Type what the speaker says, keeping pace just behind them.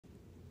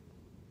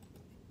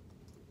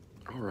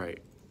All right,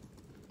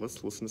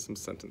 let's listen to some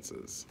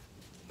sentences.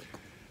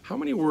 How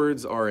many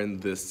words are in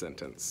this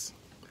sentence?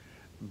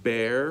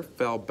 Bear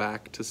fell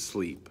back to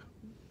sleep.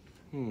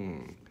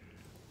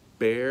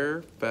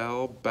 Bear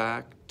fell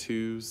back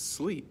to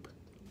sleep.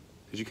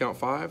 Did you count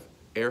 5?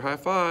 Air high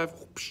five.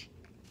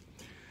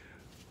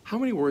 How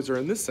many words are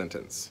in this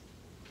sentence?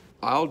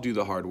 I'll do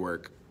the hard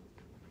work.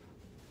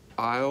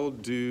 I'll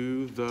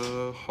do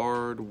the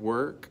hard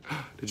work.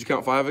 Did you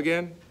count 5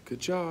 again? Good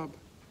job.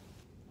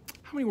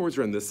 How many words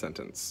are in this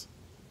sentence?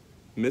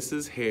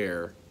 Mrs.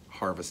 Hare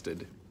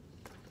harvested.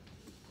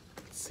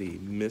 Let's see,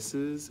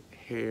 Mrs.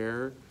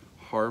 Hare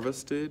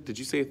harvested. Did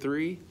you say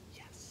 3?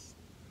 Yes.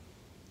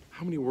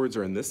 How many words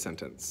are in this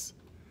sentence?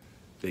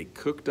 They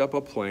cooked up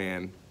a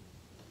plan.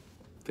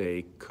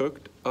 They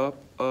cooked up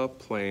a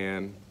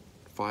plan.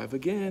 5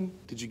 again.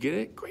 Did you get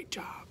it? Great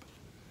job.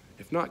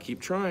 If not, keep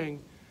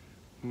trying.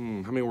 How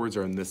many words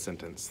are in this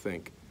sentence?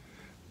 Think.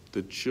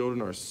 The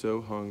children are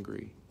so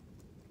hungry.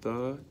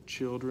 The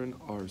children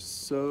are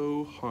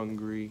so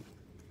hungry.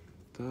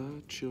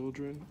 The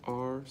children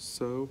are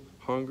so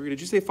hungry.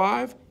 Did you say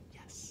 5?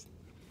 Yes.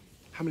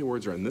 How many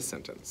words are in this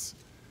sentence?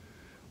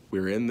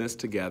 We're in this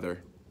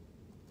together.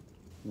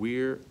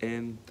 We're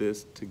in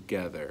this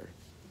together.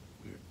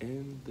 We're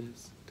in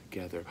this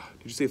together.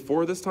 Did you say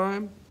 4 this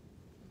time?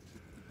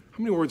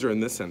 How many words are in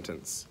this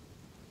sentence?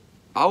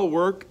 I'll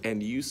work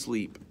and you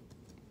sleep.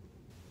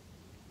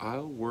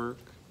 I'll work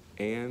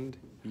and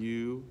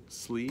you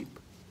sleep.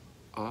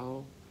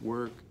 I'll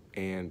work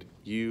and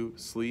you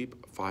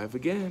sleep. 5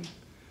 again.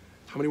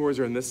 How many words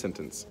are in this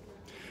sentence?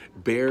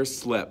 Bear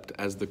slept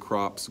as the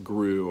crops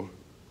grew.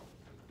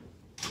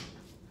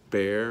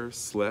 Bear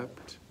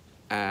slept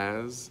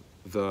as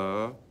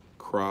the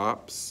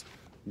crops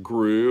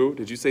grew.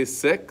 Did you say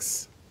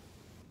 6?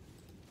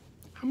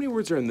 How many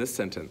words are in this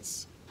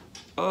sentence?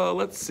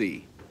 Let's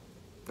see.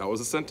 That was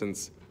a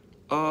sentence.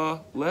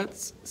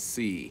 Let's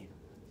see.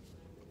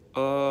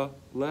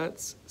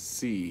 Let's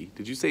see.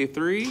 Did you say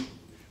 3?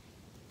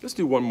 Let's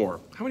do one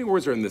more. How many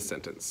words are in this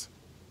sentence?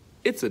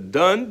 It's a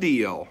done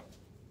deal.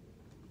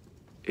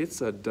 It's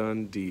a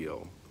done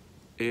deal.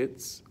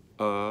 It's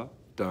a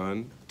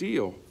done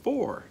deal.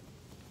 4.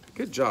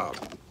 Good job.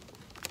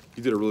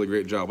 You did a really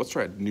great job. Let's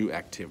try a new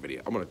activity.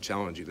 I'm gonna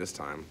challenge you this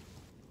time.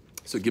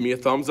 So give me a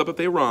thumbs up if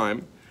they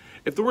rhyme.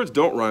 If the words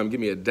don't rhyme, give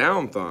me a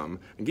down thumb,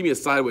 and give me a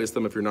sideways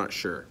thumb if you're not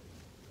sure.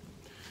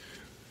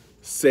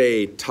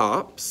 Say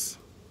tops.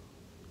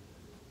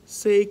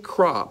 Say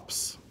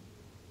crops.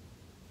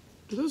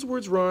 Do those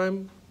words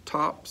rhyme?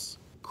 Tops,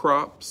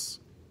 crops,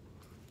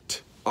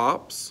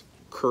 ops,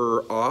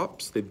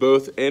 ops. They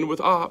both end with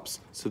ops,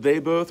 so they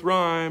both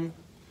rhyme.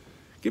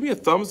 Give me a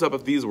thumbs up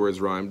if these words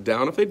rhyme,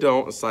 down if they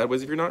don't, and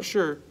sideways if you're not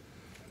sure.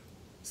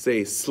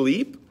 Say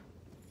sleep.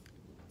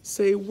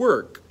 Say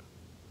work.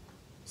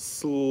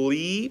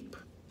 Sleep,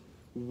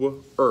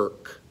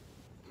 work.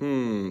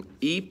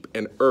 Eep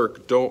and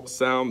irk don't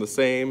sound the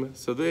same,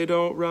 so they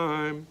don't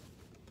rhyme.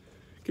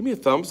 Give me a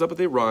thumbs up if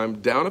they rhyme,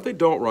 down if they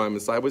don't rhyme,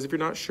 and sideways if you're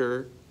not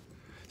sure.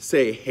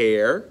 Say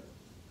hair.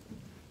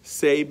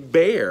 Say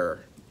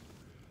bear.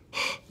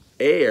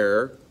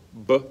 Air,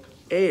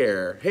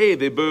 air. Hey,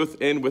 they both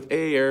end with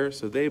air,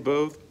 so they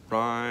both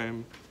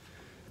rhyme.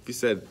 If you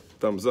said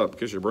thumbs up,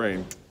 kiss your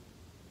brain.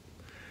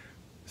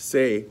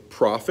 Say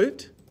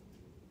profit.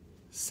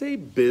 Say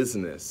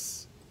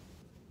business.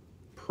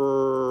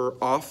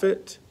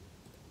 Profit,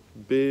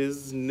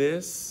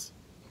 business.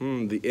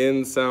 The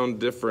ends sound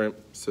different,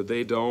 so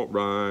they don't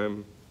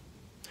rhyme.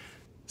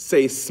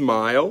 Say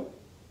smile.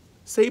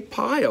 Say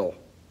pile.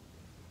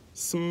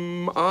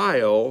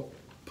 Smile,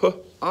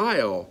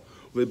 aisle.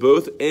 They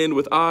both end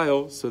with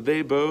aisle, so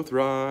they both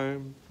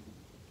rhyme.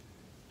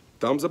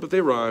 Thumbs up if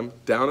they rhyme,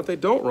 down if they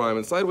don't rhyme,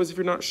 and sideways if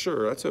you're not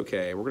sure. That's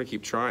okay, we're gonna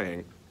keep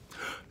trying.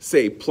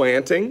 Say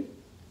planting.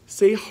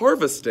 Say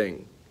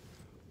harvesting.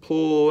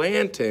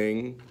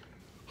 Planting,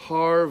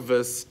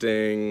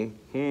 harvesting.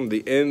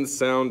 The ends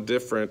sound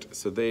different,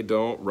 so they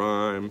don't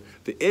rhyme.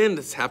 The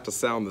ends have to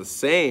sound the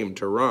same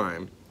to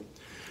rhyme.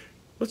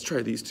 Let's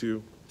try these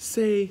two.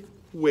 Say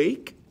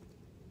wake.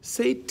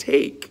 Say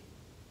take.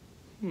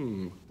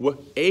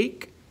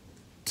 Ache,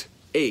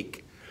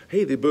 ache.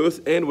 Hey, they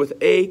both end with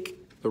ache.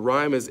 The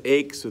rhyme is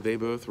ache, so they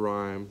both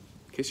rhyme.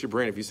 Kiss your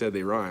brain if you said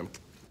they rhyme.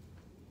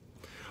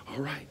 All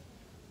right,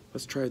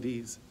 let's try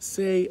these.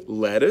 Say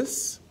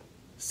lettuce.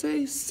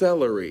 Say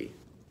celery.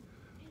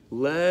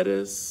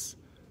 Lettuce,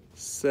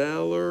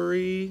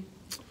 celery.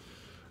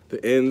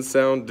 The ends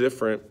sound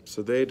different,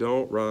 so they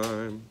don't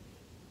rhyme.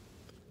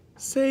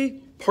 Say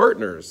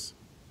partners.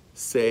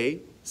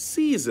 Say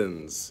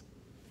seasons.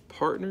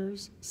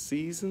 Partners,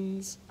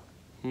 seasons.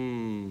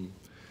 The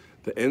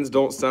ends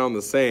don't sound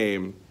the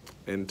same,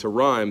 and to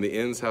rhyme, the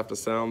ends have to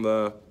sound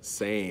the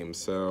same.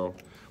 So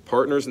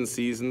partners and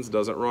seasons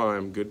doesn't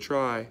rhyme. Good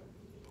try.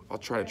 I'll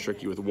try to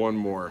trick you with one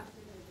more.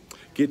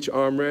 Get your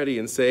arm ready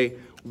and say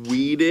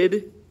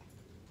weeded,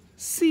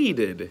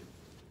 seeded.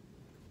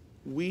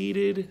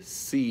 Weeded,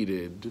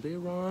 seeded. Do they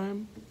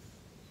rhyme?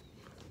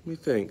 Let me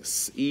think.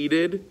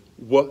 Eated,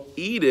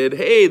 eated.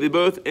 Hey, they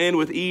both end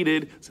with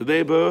eated, so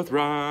they both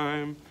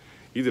rhyme.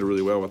 You did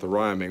really well with the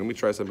rhyming. Let me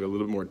try something a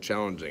little bit more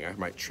challenging. I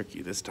might trick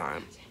you this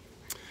time.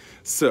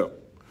 So,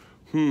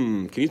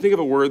 can you think of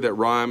a word that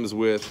rhymes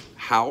with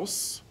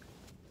house?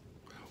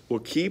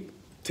 Well,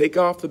 take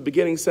off the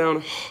beginning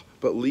sound,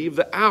 but leave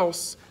the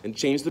ouse and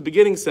change the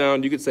beginning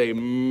sound. You could say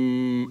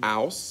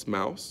ouse,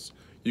 mouse.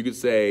 You could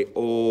say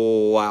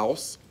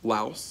louse,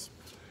 louse.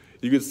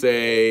 You could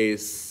say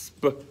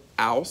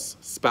ouse,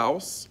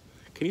 spouse.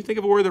 Can you think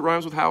of a word that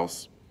rhymes with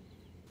house?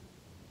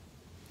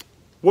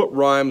 What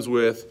rhymes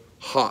with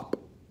hop?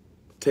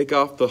 Take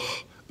off the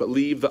but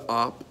leave the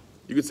op.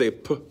 You could say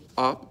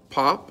op,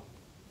 pop,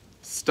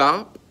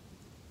 stop.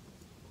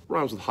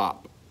 Rhymes with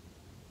hop.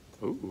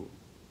 Ooh.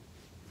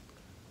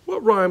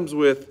 What rhymes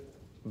with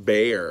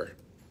bear?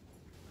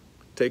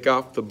 Take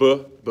off the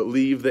but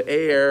leave the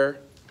air.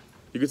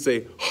 You could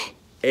say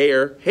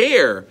air,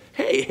 hair.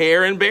 Hey,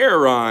 hair and bear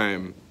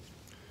rhyme.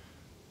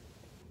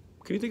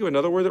 Can you think of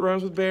another word that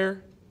rhymes with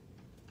bear?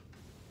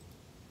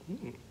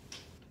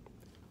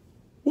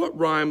 What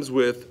rhymes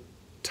with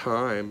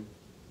time?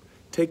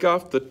 Take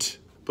off the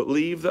but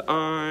leave the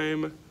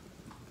I'm.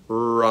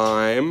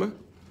 Rhyme,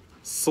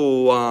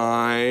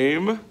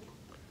 slime.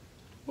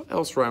 What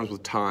else rhymes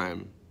with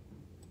time?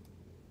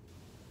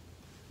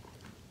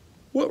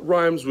 What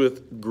rhymes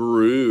with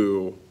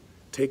grew?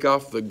 Take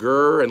off the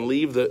gur and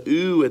leave the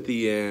oo at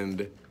the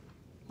end.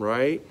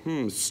 Right?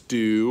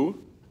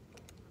 Stew,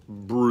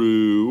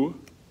 brew,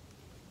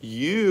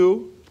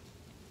 you.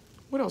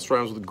 What else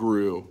rhymes with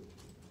grew?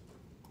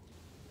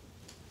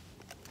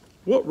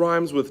 What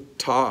rhymes with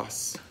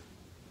toss?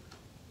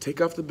 Take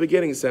off the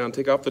beginning sound,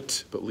 take off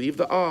the but leave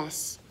the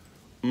os.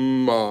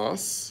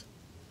 Moss,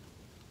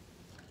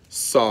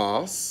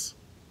 sauce.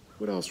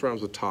 What else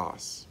rhymes with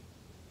toss?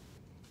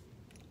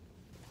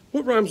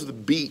 What rhymes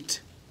with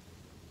beat?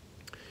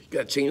 You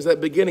gotta change that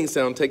beginning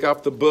sound, take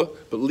off the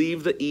but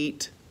leave the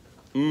eat.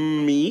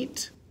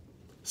 Meat,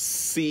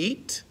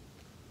 seat.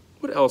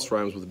 What else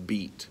rhymes with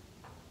beat?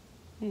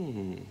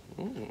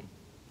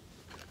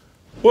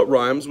 What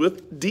rhymes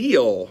with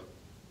deal?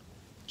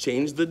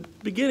 Change the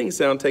beginning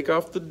sound, take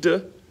off the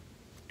d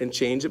and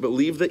change it, but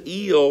leave the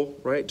eel,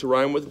 right, to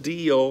rhyme with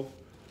deal.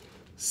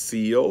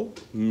 Seal,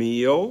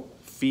 meal,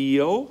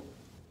 feel.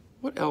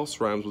 What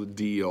else rhymes with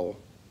deal?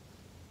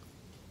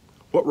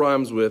 What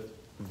rhymes with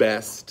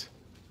best?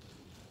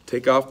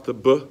 Take off the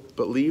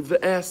but leave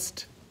the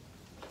est.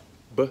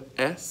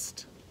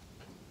 Est.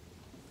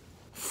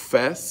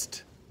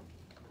 Fest.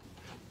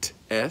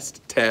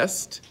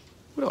 Test.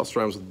 What else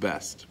rhymes with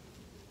best?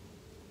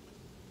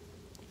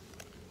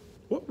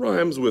 What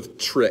rhymes with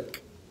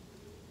trick?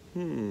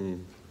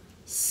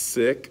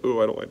 Sick.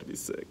 Oh, I don't like to be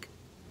sick.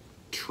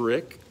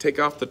 Trick. Take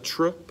off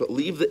the but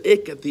leave the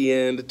ick at the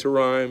end to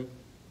rhyme.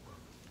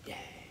 Yay.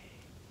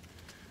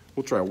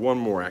 We'll try one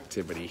more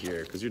activity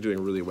here because you're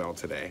doing really well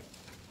today.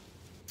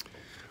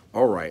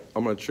 All right,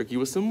 I'm going to trick you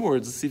with some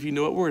words. Let's see if you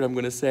know what word I'm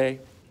going to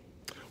say.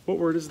 What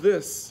word is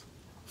this?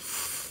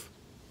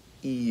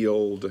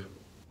 Field.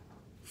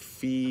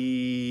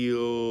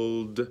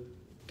 Field.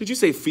 Did you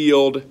say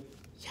field?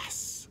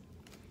 Yes.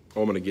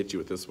 Oh, I'm going to get you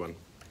with this one.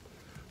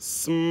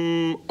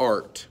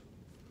 Smart.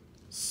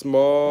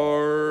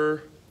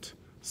 Smart.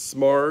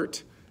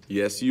 Smart.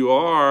 Yes, you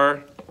are.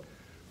 I'm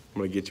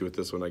going to get you with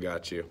this one. I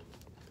got you.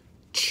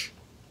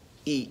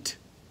 Eat.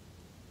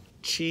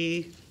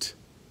 Cheat.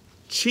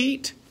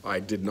 Cheat. I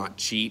did not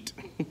cheat.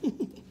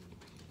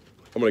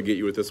 I'm going to get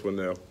you with this one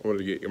now. I'm going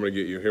to get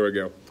you. Here we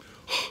go.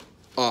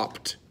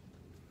 Opt.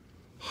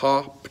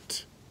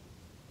 Hopped.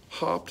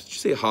 Hopped. Did you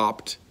say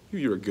hopped?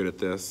 You were good at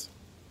this.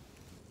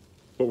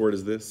 What word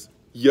is this?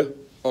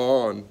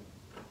 Yawn.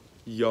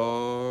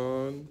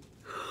 Yawn.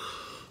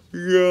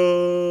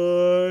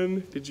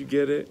 Yawn. Did you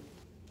get it?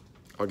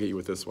 I'll get you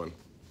with this one.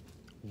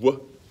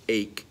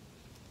 Ache.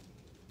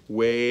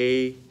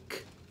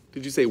 Wake.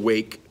 Did you say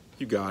wake?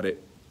 You got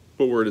it.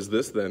 What word is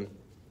this then?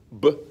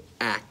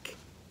 Back.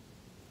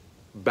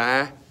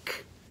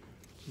 Back.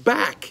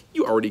 Back.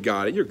 You already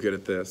got it. You're good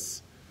at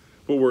this.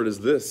 What word is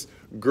this?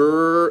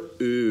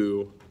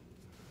 Grew.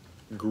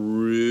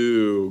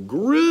 Grew.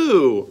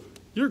 Grew.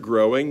 You're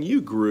growing.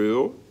 You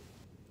grew.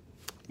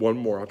 One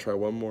more. I'll try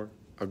one more.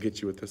 I'll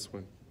get you with this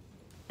one.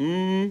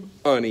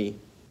 Money.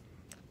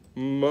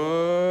 Money.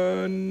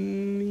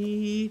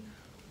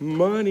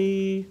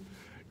 Money.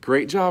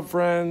 Great job,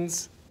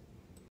 friends.